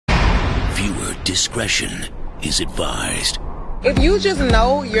Viewer discretion is advised. If you just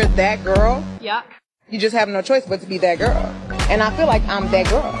know you're that girl, yeah, you just have no choice but to be that girl. And I feel like I'm that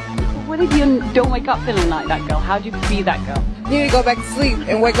girl. What if you don't wake up feeling like that girl? How do you be that girl? You need to go back to sleep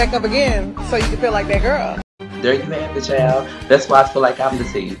and wake back up again so you can feel like that girl. There you have it, child. That's why I feel like I'm the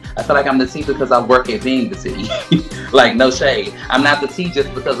T. I feel like I'm the T because I work at being the T. Like, no shade. I'm not the T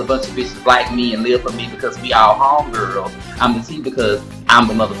just because a bunch of bitches like me and live for me because we all homegirls. I'm the T because I'm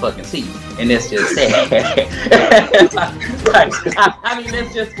the motherfucking T. And that's just sad. I mean,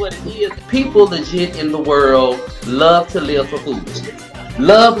 that's just what it is. People legit in the world love to live for foolishness.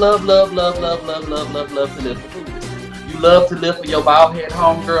 Love to live for foolishness. Love to live for your bald head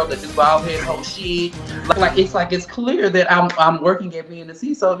homegirl that just bald head whole shit. It's clear that I'm working at being the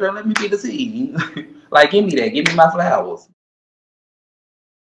C, so girl, let me be the C. Like, give me that, give me my flowers.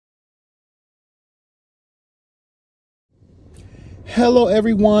 Hello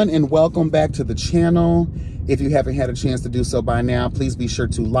everyone, and welcome back to the channel. If you haven't had a chance to do so by now, please be sure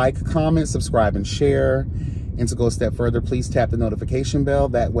to like, comment, subscribe, and share. And to go a step further, please tap the notification bell.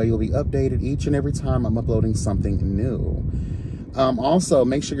 That way you'll be updated each and every time I'm uploading something new. Also,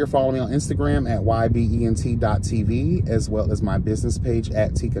 make sure you're following me on Instagram at ybent.tv, as well as my business page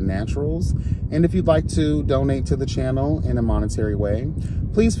at TYKANATURALS. And if you'd like to donate to the channel in a monetary way,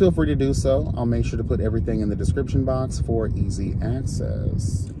 please feel free to do so. I'll make sure to put everything in the description box for easy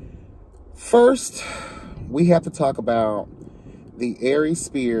access. First, we have to talk about the Aries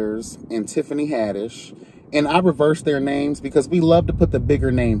Spears and Tiffany Haddish. And I reversed their names because we love to put the bigger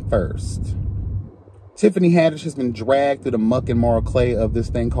name first. Tiffany Haddish has been dragged through the muck and moral clay of this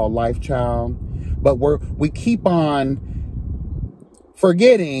thing called life, child. But we keep on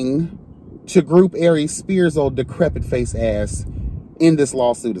forgetting to group Aries Spears' old decrepit face ass in this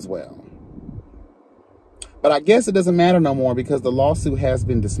lawsuit as well. But I guess it doesn't matter no more because the lawsuit has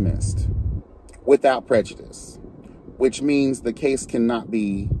been dismissed without prejudice, which means the case cannot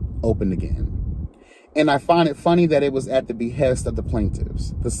be opened again. And I find it funny that it was at the behest of the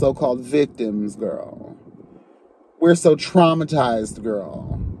plaintiffs, the so-called victims, girl. We're so traumatized,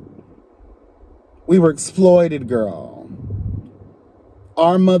 girl. We were exploited, girl.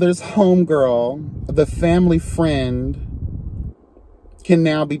 Our mother's homegirl, the family friend, can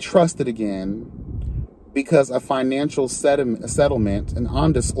now be trusted again because a financial settlement, an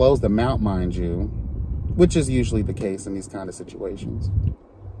undisclosed amount, mind you, which is usually the case in these kind of situations.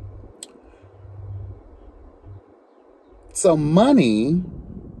 So money,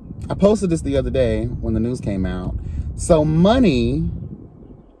 I posted this the other day when the news came out. So money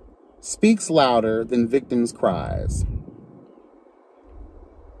speaks louder than victims' cries.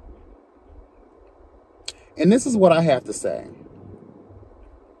 And this is what I have to say.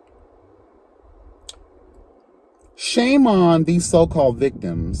 Shame on these so-called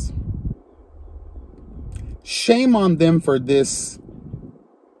victims. Shame on them for this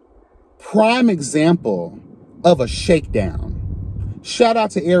prime example of a shakedown. Shout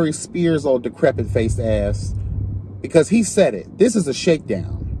out to Aries Spears' old decrepit faced ass, because he said it. This is a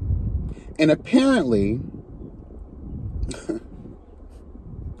shakedown. And apparently,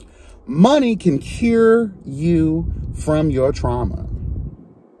 money can cure you from your trauma.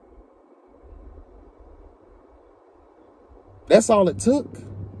 That's all it took.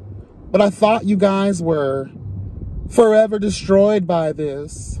 But I thought you guys were forever destroyed by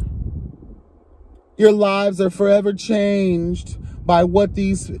this. Your lives are forever changed by what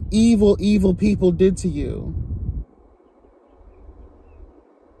these evil, evil people did to you.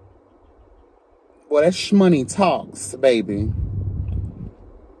 Well, that shmoney talks, baby.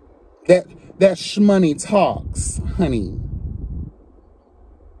 That shmoney talks, honey.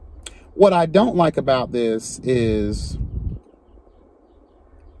 What I don't like about this is,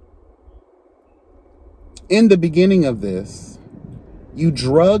 in the beginning of this, you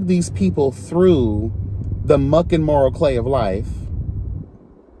drug these people through the muck and moral clay of life.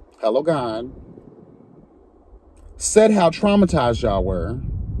 Hello, God. Said how traumatized y'all were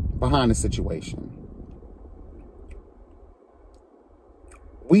behind the situation.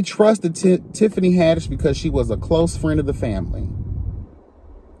 We trusted Tiffany Haddish because she was a close friend of the family.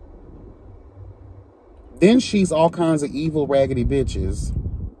 Then she's all kinds of evil, raggedy bitches,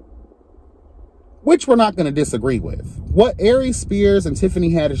 which we're not going to disagree with. What Aries Spears and Tiffany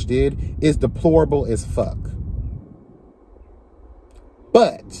Haddish did is deplorable as fuck.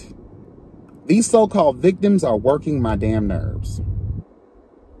 But these so-called victims are working my damn nerves.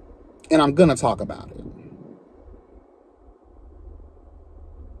 And I'm going to talk about it.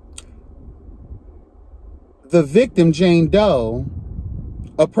 The victim, Jane Doe,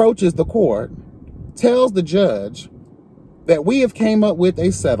 approaches the court, tells the judge that we have came up with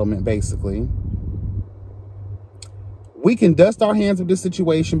a settlement, basically. We can dust our hands with this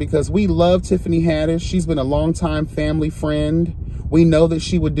situation because we love Tiffany Haddish. She's been a longtime family friend. We know that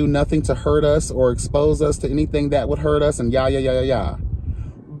she would do nothing to hurt us or expose us to anything that would hurt us, and yah.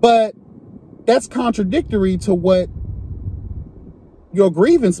 But that's contradictory to what your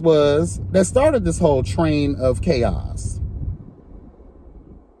grievance was that started this whole train of chaos.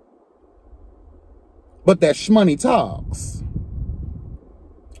 But that shmoney talks.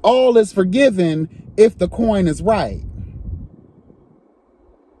 All is forgiven if the coin is right.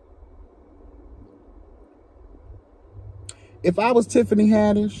 If I was Tiffany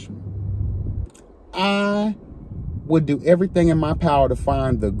Haddish, I would do everything in my power to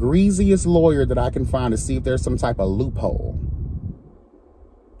find the greasiest lawyer that I can find to see if there's some type of loophole.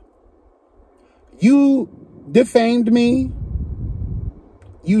 You defamed me.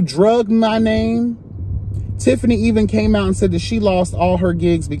 You drugged my name. Tiffany even came out and said that she lost all her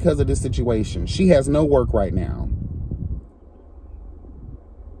gigs because of this situation. She has no work right now.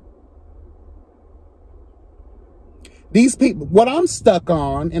 These people, what I'm stuck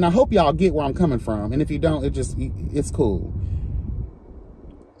on, and I hope y'all get where I'm coming from, and if you don't, it's cool.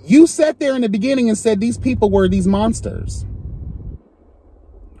 You sat there in the beginning and said these people were these monsters.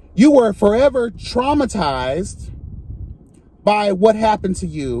 You were forever traumatized by what happened to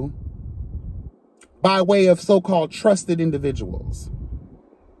you by way of so-called trusted individuals.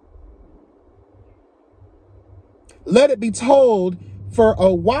 Let it be told, for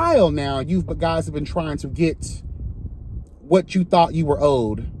a while now, you guys have been trying to get what you thought you were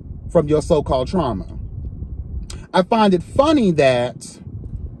owed from your so-called trauma. I find it funny that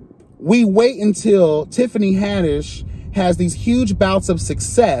we wait until Tiffany Haddish has these huge bouts of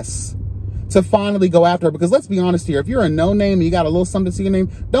success to finally go after her. Because let's be honest here, if you're a no-name and you got a little something to your name,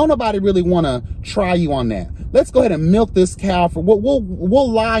 don't nobody really want to try you on that. Let's go ahead and milk this cow for,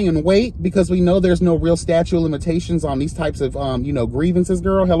 we'll lie and wait because we know there's no real statute of limitations on these types of, grievances,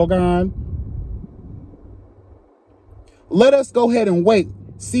 girl. Hello, God. Let us go ahead and wait,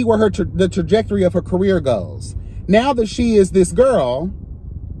 see where the trajectory of her career goes. Now that she is this girl,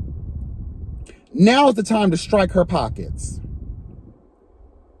 now is the time to strike her pockets.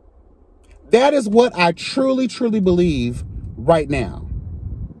 That is what I truly, truly believe right now.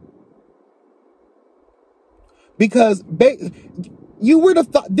 Because you would have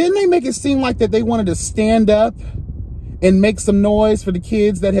thought, didn't they make it seem like that they wanted to stand up and make some noise for the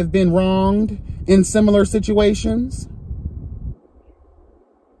kids that have been wronged in similar situations?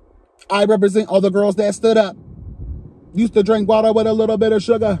 I represent all the girls that stood up. Used to drink water with a little bit of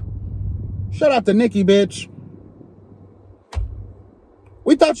sugar. Shout out to Nikki, bitch.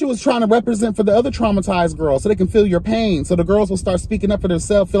 We thought you was trying to represent for the other traumatized girls so they can feel your pain, so the girls will start speaking up for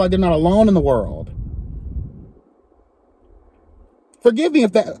themselves, feel like they're not alone in the world. Forgive me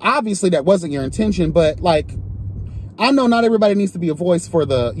if that, obviously that wasn't your intention, but like, I know not everybody needs to be a voice for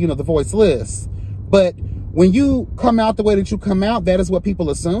the, the voiceless, but when you come out the way that you come out, that is what people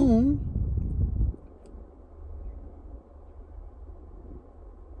assume.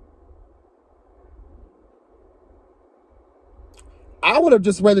 I would have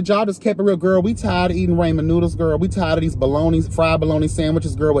just rather y'all just kept it real, girl. We tired of eating ramen noodles, girl. We tired of these fried bologna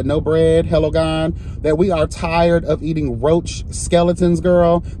sandwiches, girl, with no bread. Hello, God. That we are tired of eating roach skeletons,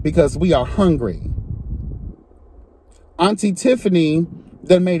 girl, because we are hungry. Auntie Tiffany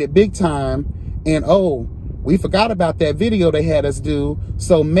done made it big time, and oh, we forgot about that video they had us do,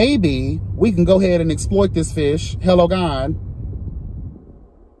 so maybe we can go ahead and exploit this fish. Hello, God.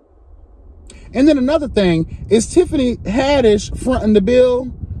 And then another thing, is Tiffany Haddish fronting the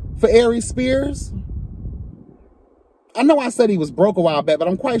bill for Aries Spears? I know I said he was broke a while back, but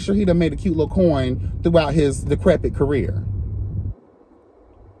I'm quite sure he done made a cute little coin throughout his decrepit career.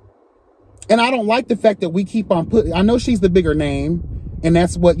 And I don't like the fact that we keep on putting, I know she's the bigger name, and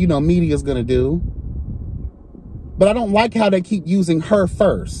that's what, media is going to do. But I don't like how they keep using her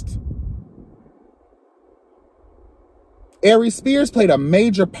first. Aries Spears played a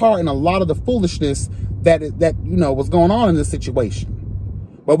major part in a lot of the foolishness that was going on in this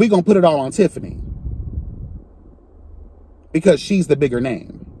situation. But we're going to put it all on Tiffany. Because she's the bigger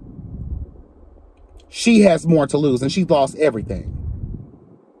name. She has more to lose, and she's lost everything.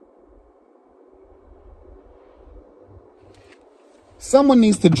 Someone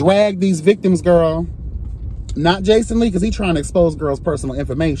needs to drag these victims, girl. Not Jason Lee, because he's trying to expose girls' personal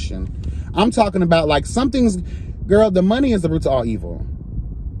information. I'm talking about like something's... Girl, the money is the root to all evil.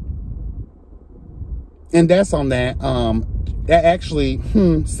 And that's on that. that actually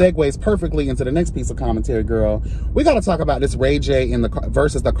segues perfectly into the next piece of commentary, girl. We got to talk about this Ray J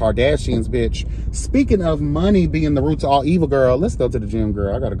versus the Kardashians, bitch. Speaking of money being the root to all evil, girl, let's go to the gym,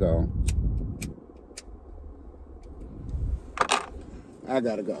 girl. I gotta go.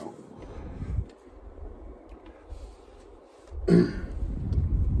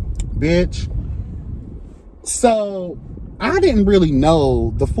 Bitch. So I didn't really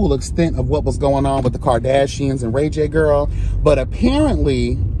know the full extent of what was going on with the Kardashians and Ray J, girl, but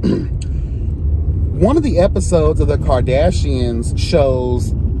apparently one of the episodes of the Kardashians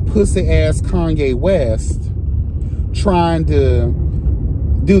shows pussy ass Kanye West trying to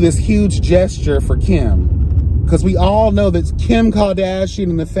do this huge gesture for Kim, because we all know that Kim Kardashian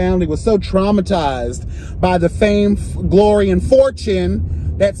and the family was so traumatized by the fame, glory, and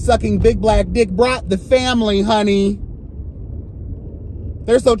fortune that sucking big black dick brought the family, honey.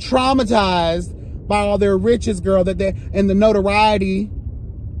 They're so traumatized by all their riches, girl, that and the notoriety,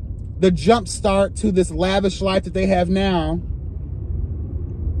 the jump start to this lavish life that they have now.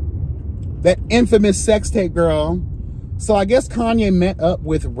 That infamous sex tape, girl. So I guess Kanye met up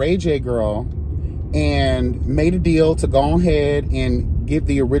with Ray J, girl, and made a deal to go ahead and give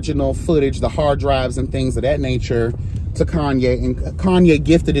the original footage, the hard drives and things of that nature, to Kanye, and Kanye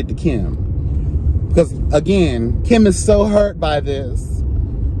gifted it to Kim. Because again, Kim is so hurt by this.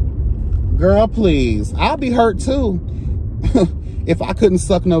 Girl, please. I'll be hurt too if I couldn't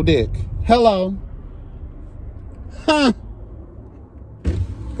suck no dick. Hello. Huh.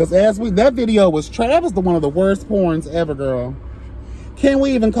 Because that video was that was one of the worst porns ever, girl. Can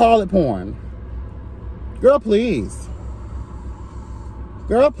we even call it porn? Girl, please.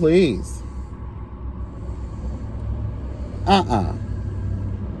 Girl, please.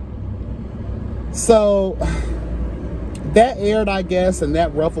 So that aired, I guess, and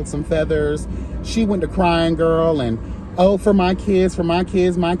that ruffled some feathers. She went to crying, girl, and oh, for my kids, my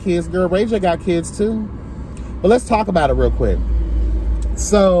kids. Girl, Ray J got kids too. But let's talk about it real quick.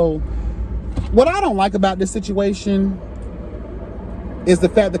 So what I don't like about this situation is the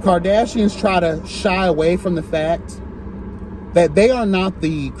fact the Kardashians try to shy away from the fact that they are not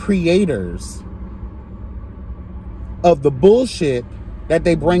the creators of the bullshit that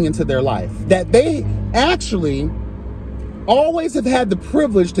they bring into their life. That they actually always have had the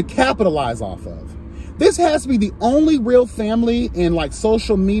privilege to capitalize off of. This has to be the only real family in like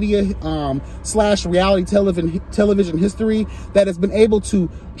social media / reality television history that has been able to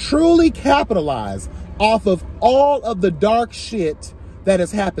truly capitalize off of all of the dark shit that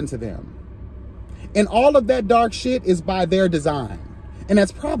has happened to them. And all of that dark shit is by their design. And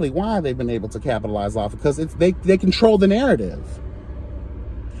that's probably why they've been able to capitalize off it, because they control the narrative.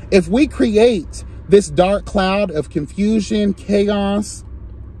 If we create this dark cloud of confusion, chaos,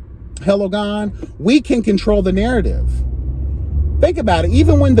 hello gone, we can control the narrative. Think about it.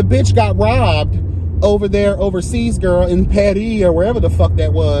 Even when the bitch got robbed over there overseas, girl, in Paris or wherever the fuck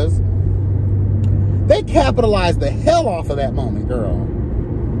that was, they capitalized the hell off of that moment, girl.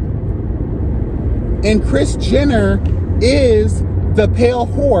 And Kris Jenner is the pale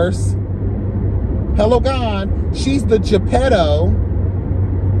horse. Hello God. She's the Geppetto.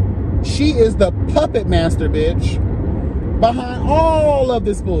 She is the puppet master, bitch, behind all of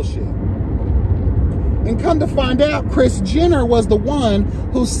this bullshit. And come to find out, Kris Jenner was the one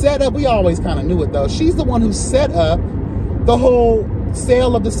who set up, we always kind of knew it though, she's the one who set up the whole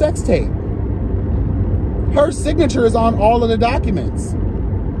sale of the sex tape. Her signature is on all of the documents.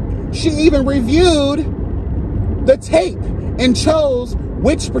 She even reviewed the tape and chose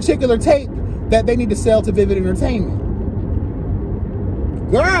which particular tape that they need to sell to Vivid Entertainment.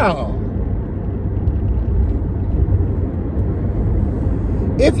 Girl.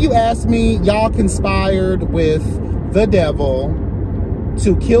 If you ask me, y'all conspired with the devil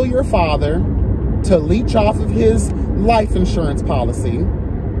to kill your father, to leech off of his life insurance policy.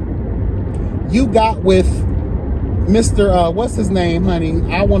 You got with Mr. What's his name, honey?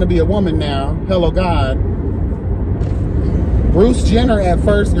 I want to be a woman now. Hello, God. Bruce Jenner at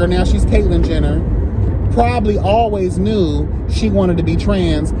first, girl, now she's Caitlyn Jenner. Probably always knew she wanted to be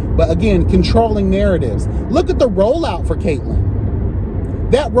trans, but again, controlling narratives. Look at the rollout for Caitlyn.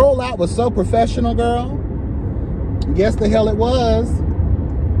 That rollout was so professional, girl. Yes, the hell it was.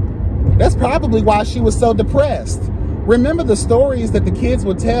 That's probably why she was so depressed. Remember the stories that the kids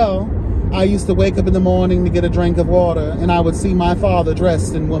would tell? I used to wake up in the morning to get a drink of water, and I would see my father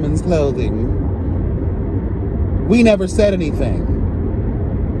dressed in women's clothing. We never said anything.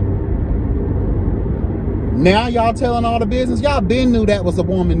 Now y'all telling all the business. Y'all been knew that was a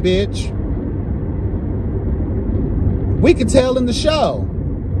woman, bitch. We could tell in the show.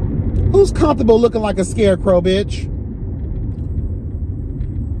 Who's comfortable looking like a scarecrow, bitch?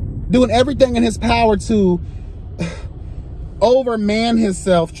 doing everything in his power to overman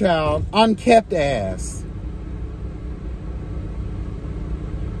himself, child. Unkept ass.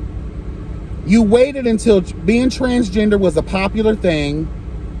 You waited until being transgender was a popular thing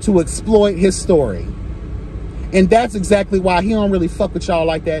to exploit his story. And that's exactly why he don't really fuck with y'all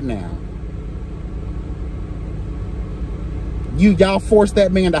like that now. Y'all forced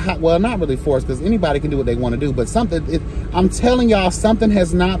that man to, well, not really forced, because anybody can do what they want to do, but I'm telling y'all, something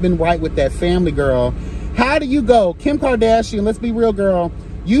has not been right with that family, girl. How do you go? Kim Kardashian, let's be real, girl.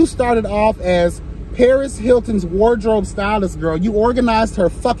 You started off as Paris Hilton's wardrobe stylist, girl. You organized her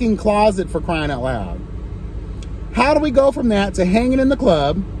fucking closet, for crying out loud. How do we go from that to hanging in the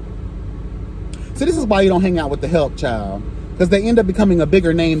club? So this is why you don't hang out with the help, child, because they end up becoming a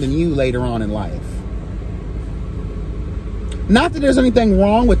bigger name than you later on in life. Not that there's anything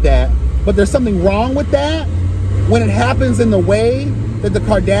wrong with that, but there's something wrong with that when it happens in the way that the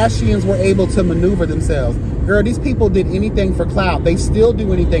Kardashians were able to maneuver themselves. Girl, these people did anything for clout. They still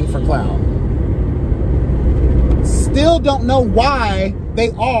do anything for clout. Still don't know why they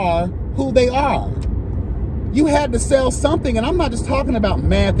are who they are. You had to sell something, and I'm not just talking about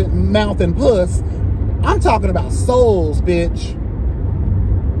mouth and puss. I'm talking about souls, bitch.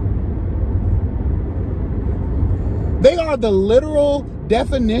 They are the literal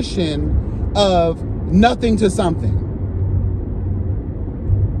definition of nothing to something.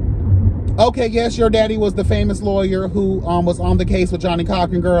 Okay, yes, your daddy was the famous lawyer who was on the case with Johnny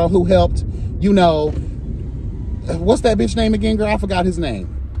Cochran, girl, who helped, you know, what's that bitch name again, girl? I forgot his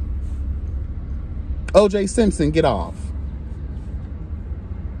name. O.J. Simpson, get off.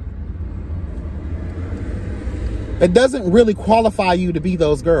 It doesn't really qualify you to be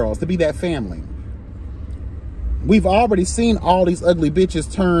those girls, to be that family. We've already seen all these ugly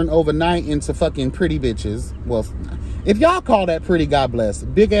bitches turn overnight into fucking pretty bitches. Well, if y'all call that pretty, God bless.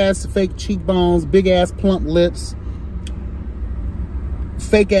 Big ass fake cheekbones, big ass plump lips,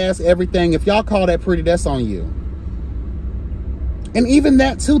 fake ass everything. If y'all call that pretty, that's on you. And even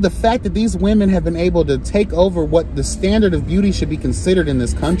that too, the fact that these women have been able to take over what the standard of beauty should be considered in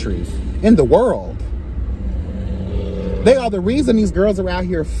this country, in the world. They are the reason these girls are out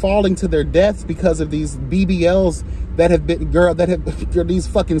here falling to their deaths because of these BBLs that have been, girl, that have these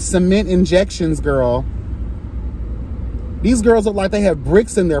fucking cement injections, girl. These girls look like they have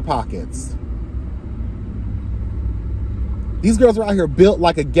bricks in their pockets. These girls are out here built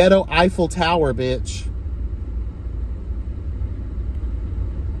like a ghetto Eiffel Tower, bitch.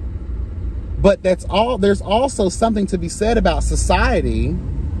 But that's all. There's also something to be said about society.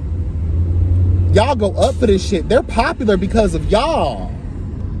 Y'all go up for this shit. They're popular because of y'all.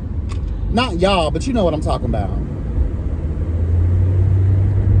 Not y'all, but you know what I'm talking about.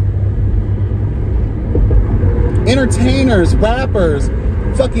 Entertainers, rappers,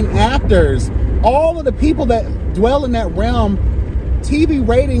 fucking actors, all of the people that dwell in that realm, TV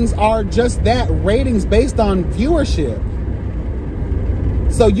ratings are just that, ratings based on viewership.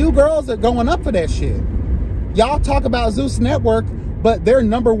 So you girls are going up for that shit. Y'all talk about Zeus Network, but they're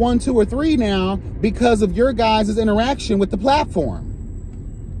number 1, 2, or 3 now because of your guys' interaction with the platform.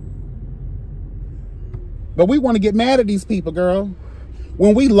 But we want to get mad at these people, girl,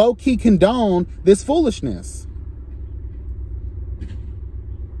 when we low-key condone this foolishness.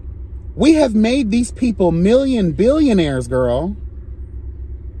 We have made these people billionaires, girl.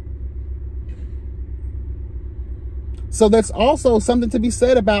 So that's also something to be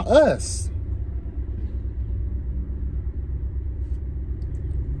said about us.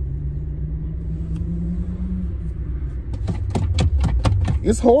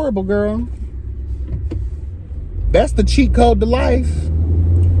 It's horrible, girl. That's the cheat code to life.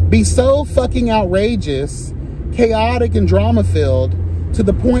 Be so fucking outrageous, chaotic, and drama-filled to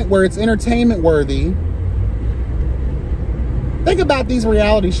the point where it's entertainment worthy. Think about these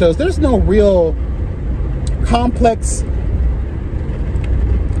reality shows. There's no real complex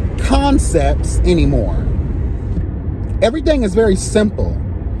concepts anymore. Everything is very simple.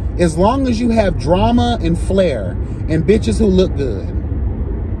 As long as you have drama and flair and bitches who look good.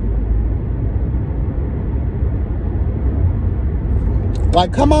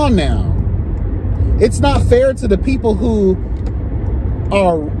 Like, come on now. It's not fair to the people who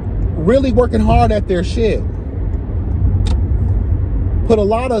are really working hard at their shit. Put a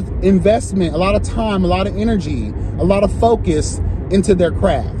lot of investment, a lot of time, a lot of energy, a lot of focus into their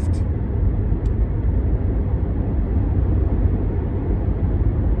craft.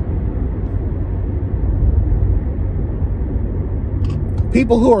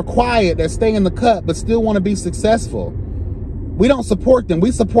 People who are quiet, that stay in the cut, but still want to be successful. We don't support them.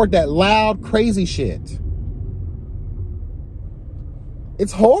 We support that loud, crazy shit.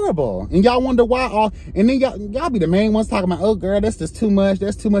 It's horrible. And y'all wonder why. And then y'all be the main ones talking about, oh, girl, that's just too much.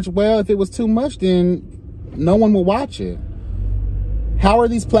 That's too much. Well, if it was too much, then no one will watch it. How are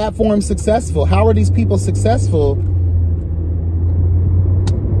these platforms successful? How are these people successful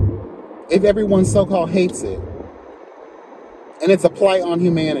if everyone so-called hates it? And it's a plight on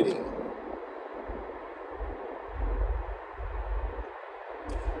humanity.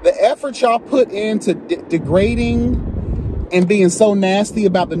 The effort y'all put into degrading and being so nasty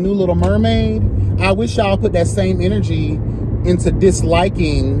about the new Little Mermaid, I wish y'all put that same energy into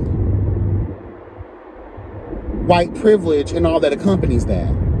disliking white privilege and all that accompanies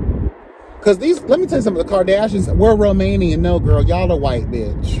that. Because let me tell you something, the Kardashians, we're Romanian. No, girl, y'all a white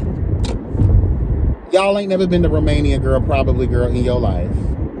bitch. Y'all ain't never been to Romania, girl, probably, girl, in your life.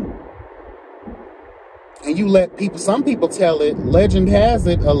 And you let some people tell it, legend has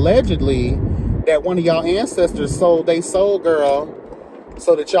it, allegedly, that one of y'all ancestors sold they soul, girl,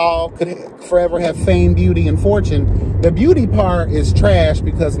 so that y'all could forever have fame, beauty, and fortune. The beauty part is trash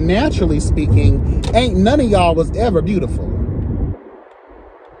because, naturally speaking, ain't none of y'all was ever beautiful.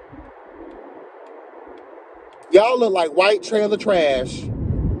 Y'all look like white trailer trash.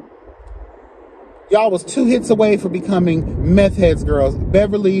 Y'all was 2 hits away from becoming meth heads, girls.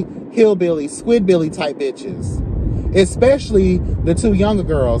 Beverly Hillbilly, Squidbilly type bitches. Especially the 2 younger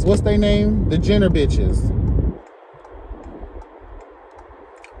girls. What's their name? The Jenner bitches.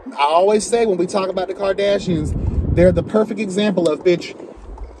 I always say when we talk about the Kardashians, they're the perfect example of, bitch,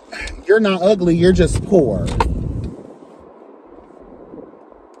 you're not ugly, you're just poor.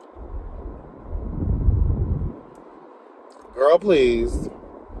 Girl, please.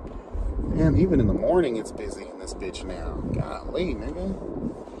 Damn, even in the morning it's busy in this bitch now. Golly, nigga.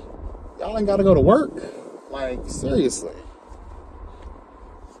 Y'all ain't gotta go to work. Like, seriously.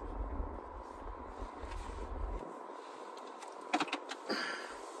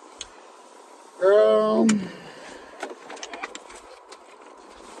 Girl.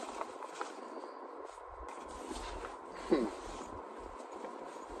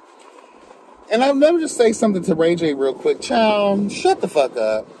 And let me just say something to Ray J real quick. Child, shut the fuck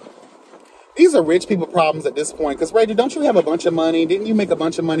up. These are rich people problems at this point. Because, Ray J, don't you have a bunch of money? Didn't you make a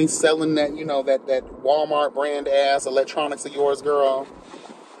bunch of money selling that, you know, that Walmart brand ass electronics of yours, girl?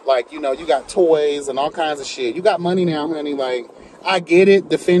 Like, you know, you got toys and all kinds of shit. You got money now, honey. Like, I get it.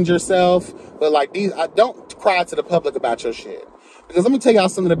 Defend yourself. But, like, I don't cry to the public about your shit. Because let me tell y'all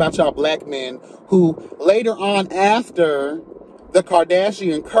something about y'all black men who later on, after the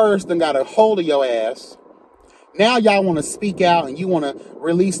Kardashian cursed and got a hold of your ass, now y'all want to speak out and you want to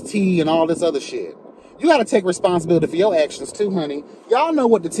release tea and all this other shit. You got to take responsibility for your actions too, honey. Y'all know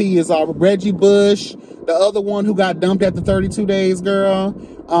what the tea is all. Reggie Bush, the other one who got dumped after 32 days, girl.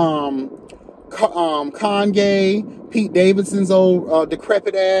 Kanye, Pete Davidson's old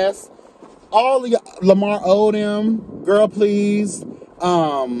decrepit ass. All of Lamar Odom, girl, please.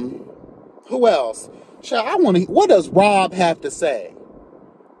 Who else? Child, what does Rob have to say?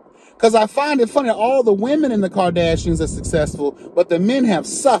 Because I find it funny, all the women in the Kardashians are successful, but the men have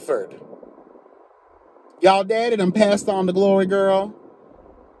suffered. Y'all daddy done passed on to glory, girl.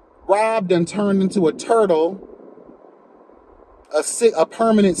 Rob done turned into a turtle. A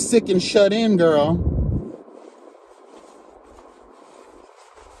permanent sick and shut in, girl.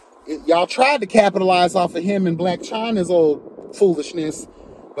 Y'all tried to capitalize off of him and Black China's old foolishness,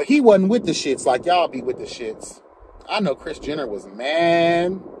 but he wasn't with the shits like y'all be with the shits. I know Kris Jenner was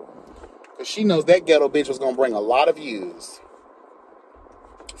mad. Because she knows that ghetto bitch was going to bring a lot of views.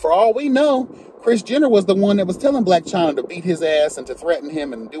 For all we know, Kris Jenner was the one that was telling Black China to beat his ass and to threaten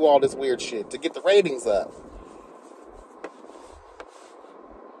him and do all this weird shit to get the ratings up.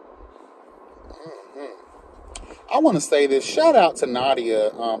 I want to say this. Shout out to Nadia.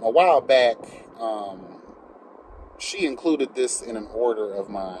 A while back, she included this in an order of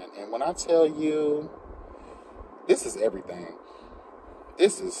mine. And when I tell you, this is everything.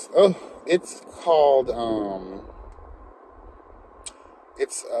 This is, it's called,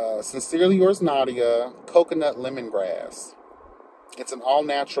 Sincerely Yours, Nadia, Coconut Lemongrass. It's an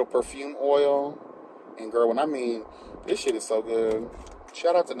all-natural perfume oil. And girl, when I mean, this shit is so good.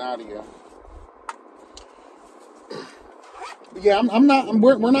 Shout out to Nadia. But yeah,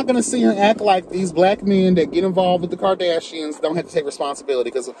 we're not going to sit here and act like these black men that get involved with the Kardashians don't have to take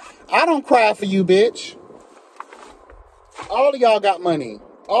responsibility. Because I don't cry for you, bitch. All of y'all got money.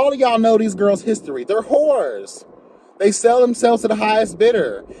 All of y'all know these girls' history. They're whores. They sell themselves to the highest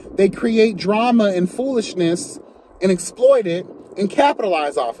bidder. They create drama and foolishness and exploit it and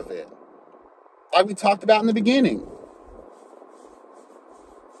capitalize off of it. Like we talked about in the beginning.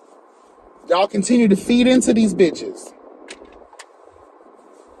 Y'all continue to feed into these bitches.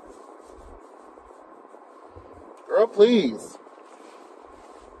 Please.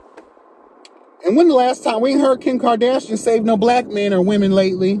 And when the last time we ain't heard Kim Kardashian save no black men or women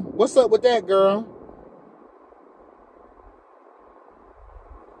lately? What's up with that, girl?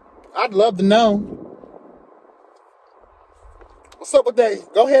 I'd love to know. What's up with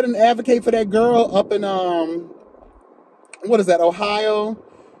that? Go ahead and advocate for that girl up in what is that, Ohio?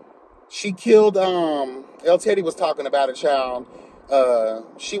 She killed El Teddy was talking about it, child.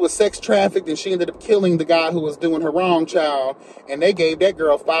 She was sex trafficked and she ended up killing the guy who was doing her wrong, child. And they gave that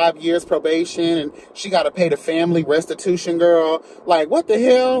girl 5 years probation and she got to pay the family restitution, girl. Like, what the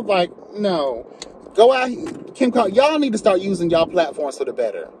hell? Like, no. Go out, Kim, y'all need to start using y'all platforms for the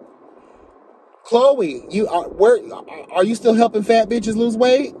better. Chloe, are you still helping fat bitches lose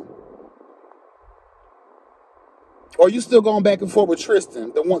weight? Or are you still going back and forth with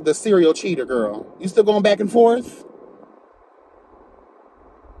Tristan, the serial cheater girl? You still going back and forth?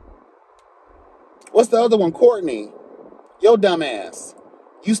 What's the other one? Courtney. Yo dumbass.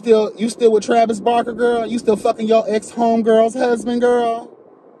 You still with Travis Barker, girl? You still fucking your ex-homegirl's husband, girl?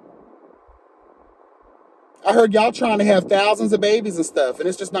 I heard y'all trying to have thousands of babies and stuff, and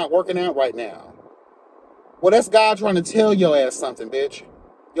it's just not working out right now. Well, that's God trying to tell your ass something, bitch.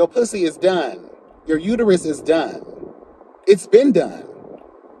 Your pussy is done. Your uterus is done. It's been done.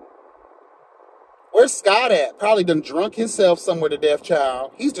 Where's Scott at? Probably done drunk himself somewhere to death,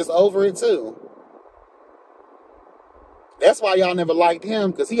 child. He's just over it, too. That's why y'all never liked him,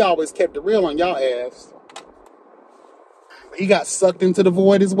 because he always kept it real on y'all ass. He got sucked into the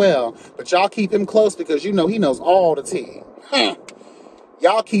void as well. But y'all keep him close because you know he knows all the tea.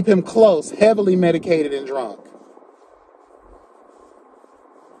 Y'all keep him close, heavily medicated and drunk.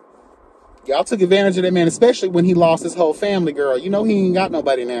 Y'all took advantage of that man, especially when he lost his whole family, girl. You know he ain't got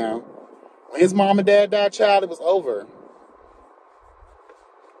nobody now. When his mom and dad died, child, it was over.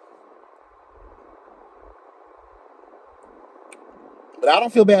 But I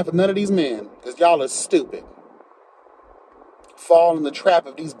don't feel bad for none of these men, because y'all are stupid. Fall in the trap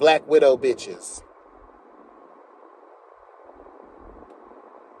of these black widow bitches.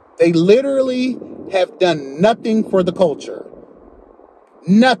 They literally have done nothing for the culture.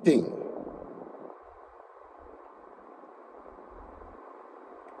 Nothing.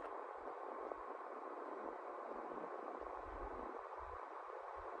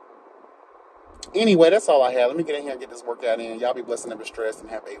 Anyway, that's all I have. Let me get in here and get this workout in. Y'all be blessed and never stressed and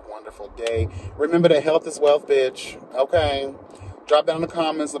have a wonderful day. Remember that health is wealth, bitch. Okay. Drop down in the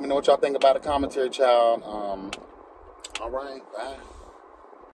comments. Let me know what y'all think about the commentary, child. All right. Bye.